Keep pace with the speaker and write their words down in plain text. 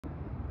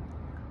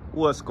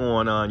What's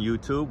going on,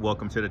 YouTube?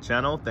 Welcome to the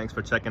channel. Thanks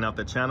for checking out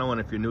the channel.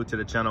 And if you're new to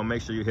the channel,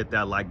 make sure you hit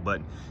that like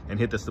button and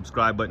hit the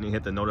subscribe button and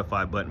hit the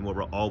notify button, where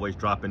we're always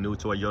dropping new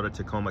Toyota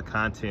Tacoma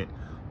content.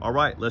 All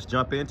right, let's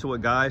jump into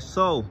it, guys.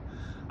 So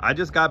I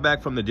just got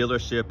back from the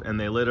dealership and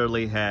they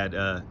literally had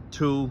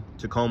two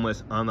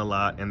Tacomas on the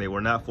lot, and they were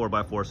not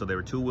 4x4, so they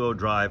were two-wheel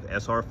drive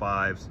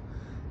SR5s,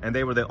 and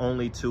they were the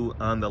only two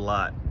on the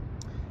lot.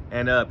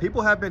 And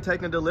people have been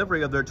taking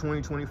delivery of their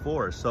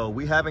 2024. So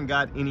we haven't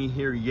got any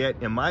here yet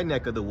in my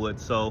neck of the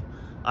woods. So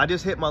I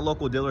just hit my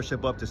local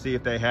dealership up to see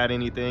if they had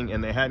anything,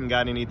 and they hadn't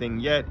got anything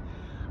yet.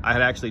 I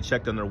had actually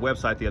checked on their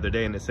website the other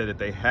day and it said that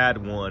they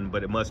had one,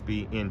 but it must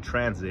be in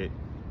transit.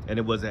 And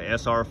it was an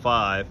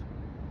SR5,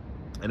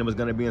 and it was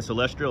gonna be in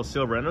Celestial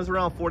Silver, and it was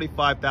around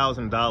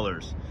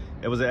 $45,000.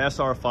 It was an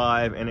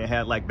SR5, and it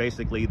had like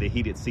basically the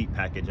heated seat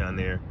package on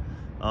there.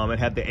 It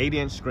had the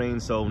 8-inch screen,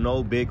 so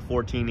no big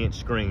 14-inch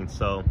screen.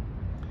 So,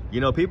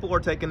 you know, people are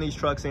taking these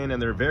trucks in and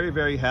they're very,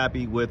 very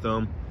happy with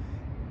them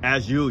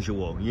as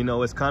usual. You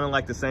know, it's kind of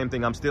like the same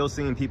thing. I'm still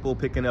seeing people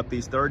picking up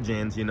these third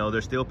gens. You know,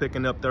 they're still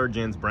picking up third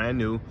gens brand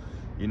new.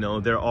 You know,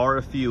 there are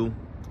a few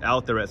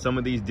out there at some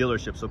of these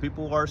dealerships. So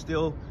people are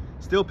still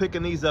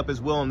picking these up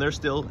as well, and they're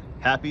still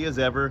happy as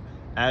ever,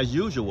 as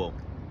usual.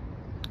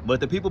 But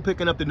the people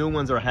picking up the new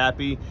ones are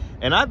happy,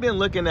 and I've been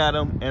looking at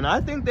them and I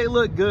think they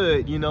look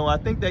good. You know, I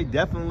think they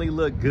definitely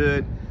look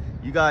good.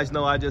 You guys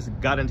know I just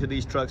got into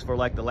these trucks for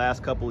like the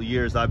last couple of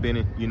years. I've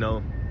been, you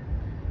know,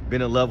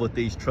 been in love with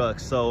these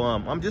trucks. So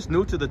I'm just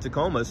new to the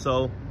Tacoma.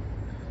 So,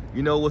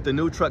 you know, with the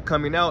new truck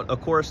coming out, of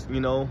course,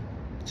 you know,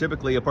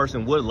 typically a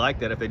person would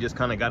like that if they just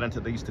kind of got into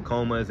these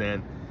Tacomas,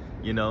 and,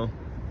 you know,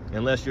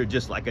 unless you're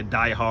just like a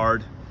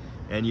diehard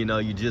and, you know,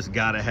 you just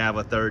gotta have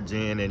a third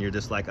gen and you're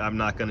just like, I'm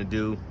not gonna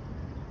do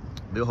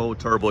the whole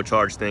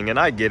turbocharged thing. And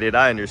I get it,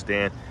 I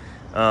understand,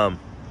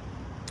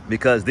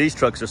 because these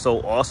trucks are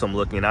so awesome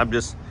looking. I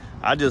just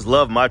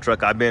love my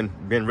truck. I've been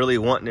really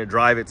wanting to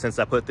drive it since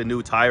I put the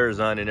new tires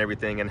on and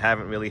everything, and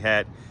haven't really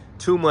had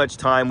too much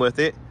time with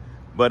it.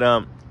 But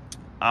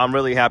I'm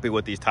really happy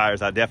with these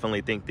tires. I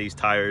definitely think these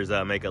tires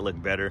make it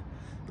look better.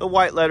 The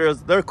white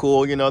letters, they're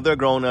cool, you know, they're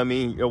growing on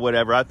me or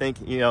whatever. I think,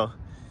 you know,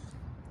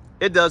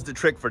 it does the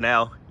trick for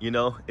now. You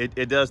know,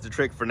 it does the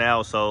trick for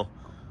now. So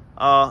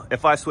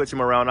if I switch them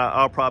around,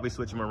 I'll probably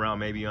switch them around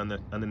maybe on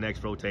the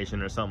next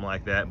rotation or something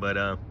like that.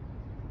 But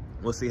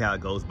we'll see how it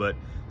goes. But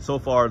so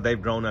far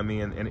they've grown on me,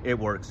 and it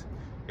works.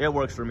 It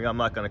works for me. I'm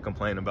not going to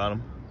complain about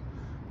them.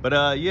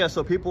 But yeah,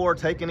 so people are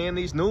taking in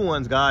these new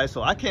ones, guys.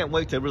 So I can't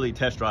wait to really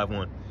test drive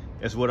one.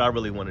 It's what I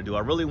really want to do. I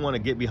really want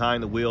to get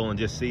behind the wheel and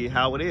just see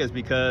how it is,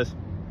 because,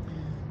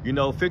 you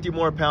know, 50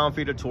 more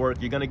pound-feet of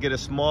torque. You're going to get a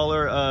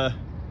smaller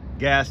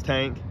gas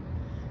tank.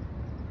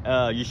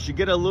 You should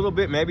get a little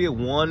bit, maybe a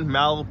 1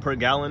 mile per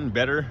gallon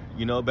better,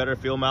 you know, better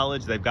fuel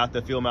mileage. They've got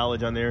the fuel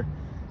mileage on there,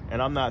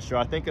 and I'm not sure.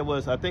 I think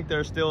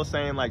they're still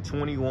saying like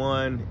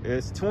 21.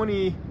 It's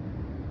 20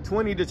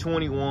 to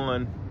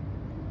 21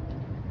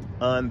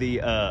 on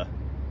the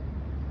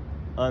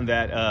on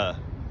that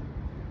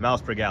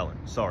miles per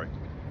gallon. Sorry.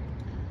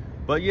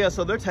 But yeah,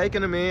 so they're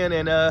taking them in,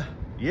 and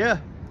yeah,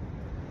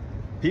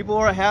 people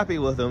are happy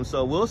with them.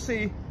 So we'll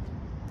see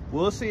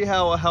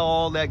how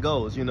all that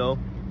goes, you know.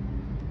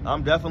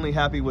 I'm definitely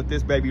happy with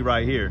this baby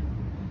right here.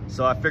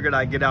 So I figured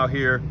I'd get out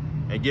here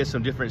and get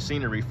some different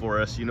scenery for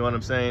us. You know what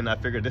I'm saying? I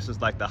figured this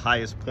is like the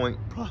highest point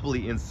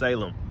probably in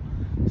Salem.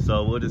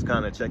 So we'll just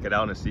kind of check it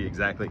out and see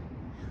exactly.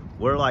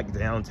 We're like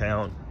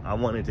downtown. I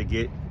wanted to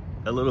get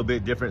a little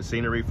bit different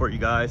scenery for you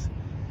guys.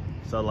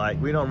 So like,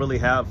 we don't really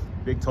have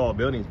big tall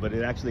buildings, but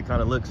it actually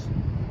kind of looks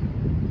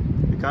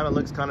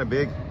kind of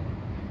big.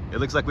 It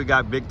looks like we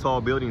got big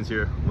tall buildings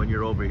here when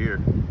you're over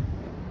here.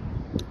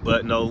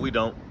 But no, we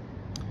don't.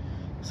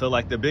 So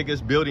like the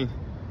biggest building,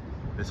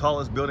 the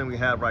tallest building we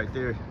have right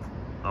there,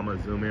 I'm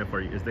gonna zoom in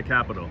for you, is the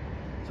Capitol.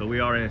 So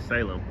we are in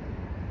Salem.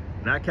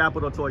 Not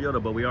Capitol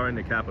Toyota, but we are in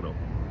the Capitol.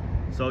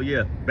 So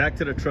yeah, back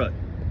to the truck.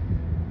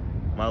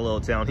 My little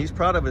town. He's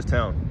proud of his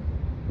town.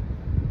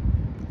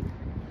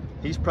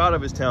 He's proud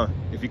of his town.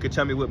 If you could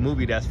tell me what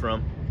movie that's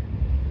from.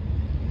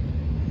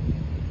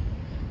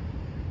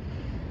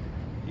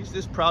 He's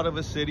just proud of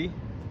his city.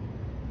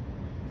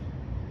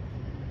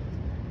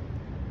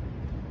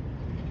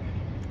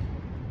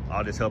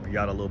 I'll just help you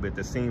out a little bit.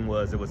 The scene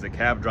was, it was a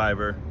cab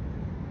driver,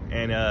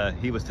 and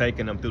he was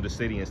taking them through the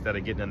city instead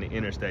of getting on the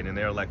interstate. And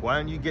they were like, why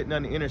aren't you getting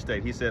on the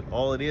interstate? He said,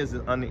 all it is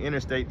on the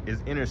interstate is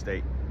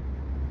interstate.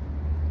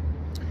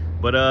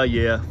 But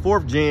yeah,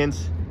 4th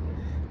gens,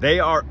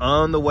 they are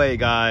on the way,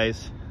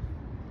 guys.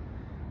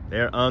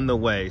 They're on the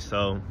way.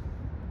 So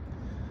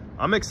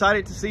I'm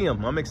excited to see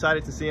them. I'm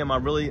excited to see them.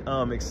 I'm really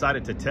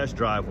excited to test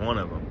drive one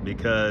of them,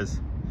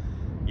 because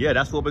yeah,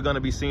 that's what we're going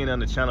to be seeing on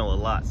the channel a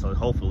lot. So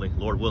hopefully,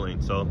 Lord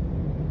willing. So,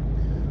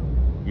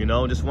 you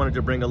know, just wanted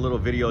to bring a little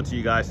video to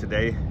you guys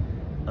today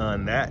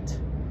on that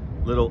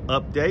little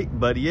update.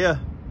 But yeah,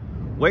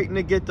 waiting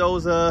to get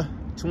those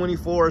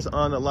 24s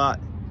on the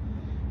lot.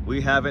 We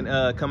haven't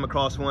come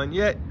across one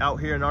yet out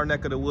here in our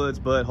neck of the woods,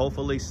 but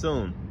hopefully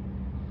soon.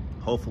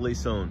 Hopefully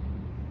soon.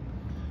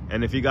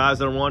 And if you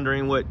guys are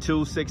wondering what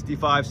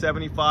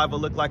 265/75 will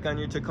look like on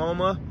your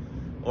Tacoma,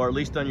 or at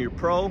least on your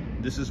Pro,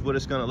 this is what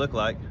it's gonna look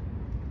like.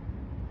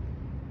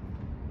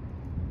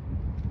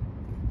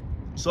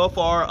 So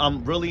far,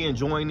 I'm really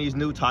enjoying these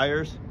new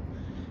tires.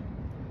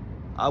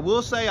 I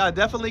will say I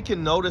definitely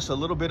can notice a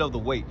little bit of the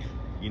weight.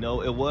 You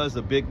know, it was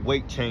a big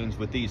weight change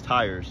with these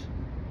tires.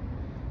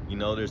 You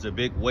know, there's a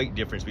big weight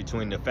difference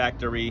between the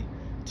factory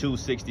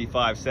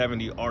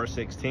 265/70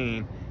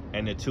 R16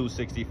 and the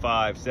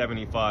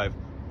 265/75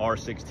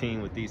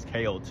 R16 with these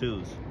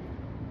KO2s.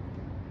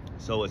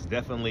 So it's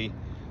definitely,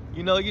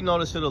 you know, you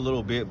notice it a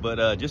little bit,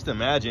 but just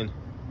imagine,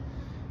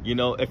 you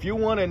know, if you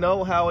want to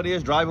know how it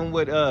is driving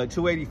with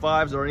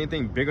 285s or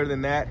anything bigger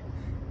than that,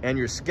 and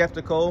you're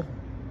skeptical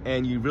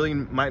and you really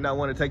might not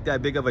want to take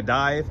that big of a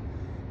dive,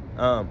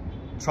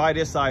 try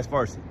this size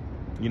first.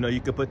 You know, you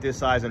could put this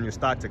size on your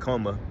stock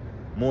Tacoma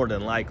more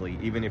than likely,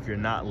 even if you're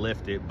not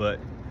lifted, but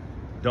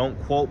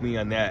don't quote me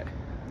on that.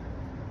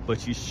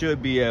 But you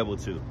should be able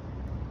to,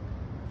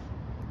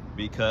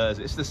 because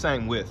it's the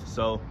same width.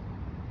 So,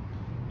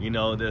 you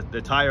know,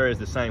 the tire is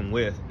the same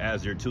width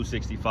as your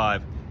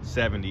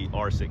 265/70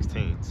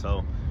 R16.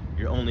 So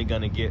you're only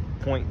gonna get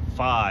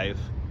 0.5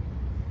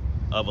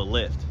 of a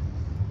lift.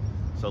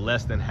 So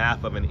less than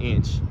half of an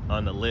inch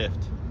on the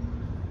lift.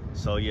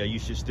 So yeah, you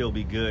should still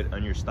be good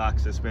on your stock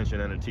suspension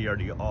on a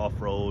TRD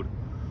off-road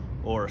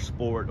or a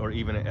sport or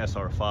even an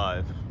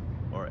SR5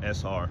 or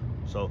SR.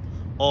 So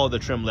all the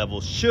trim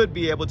levels should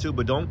be able to,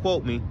 but don't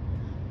quote me,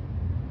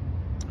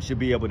 should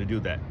be able to do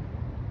that.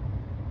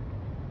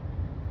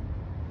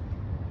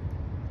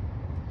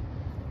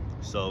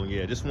 So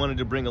yeah, just wanted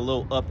to bring a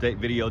little update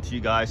video to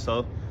you guys.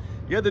 So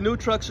yeah, the new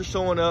trucks are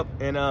showing up,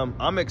 and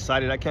I'm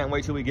excited. I can't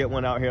wait till we get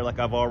one out here, like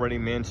I've already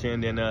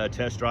mentioned, and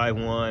test drive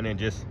one and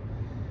just,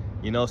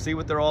 you know, see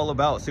what they're all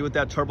about, see what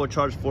that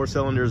turbocharged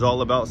 4-cylinder is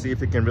all about, see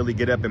if it can really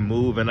get up and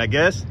move. And I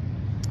guess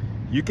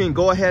you can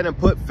go ahead and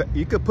put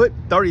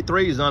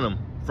 33s on them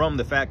from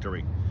the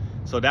factory.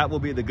 So that will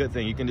be the good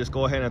thing. You can just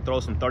go ahead and throw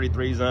some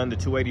 33s on the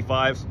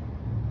 285s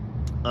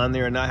on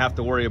there and not have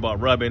to worry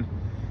about rubbing.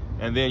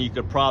 And then you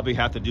could probably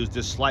have to do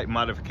just slight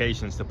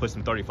modifications to put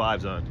some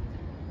 35s on.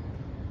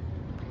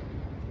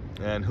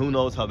 And who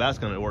knows how that's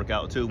going to work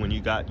out too when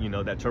you got, you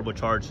know, that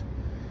turbocharged,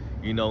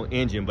 you know,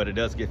 engine, but it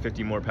does get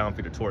 50 more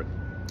pound-feet of torque.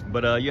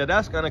 But yeah,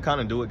 that's gonna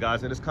kind of do it,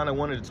 guys. I just kind of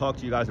wanted to talk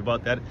to you guys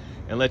about that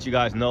and let you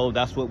guys know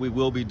that's what we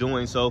will be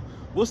doing. So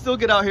we'll still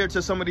get out here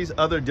to some of these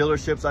other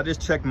dealerships. I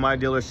just checked my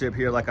dealership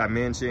here, like I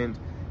mentioned,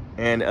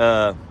 and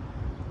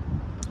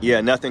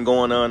yeah, nothing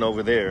going on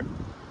over there,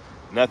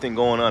 nothing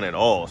going on at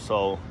all.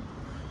 So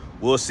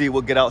we'll see.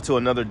 We'll get out to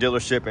another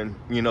dealership and,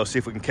 you know, see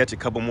if we can catch a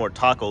couple more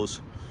tacos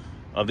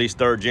of these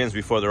 3rd gens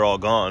before they're all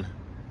gone.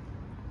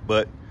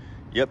 But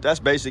yep, that's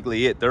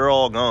basically it. They're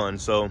all gone.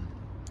 So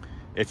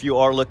if you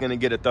are looking to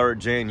get a 3rd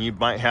gen, you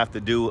might have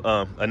to do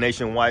a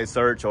nationwide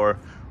search or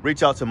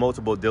reach out to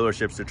multiple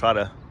dealerships to try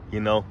to, you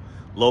know,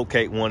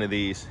 locate one of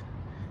these,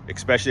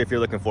 especially if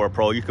you're looking for a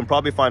Pro. You can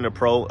probably find a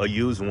Pro, a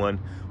used one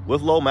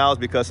with low miles,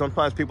 because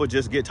sometimes people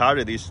just get tired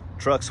of these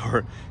trucks,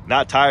 or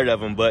not tired of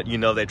them, but, you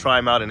know, they try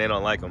them out and they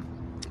don't like them.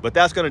 But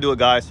that's going to do it,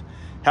 guys.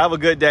 Have a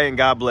good day and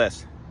God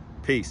bless.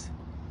 Peace.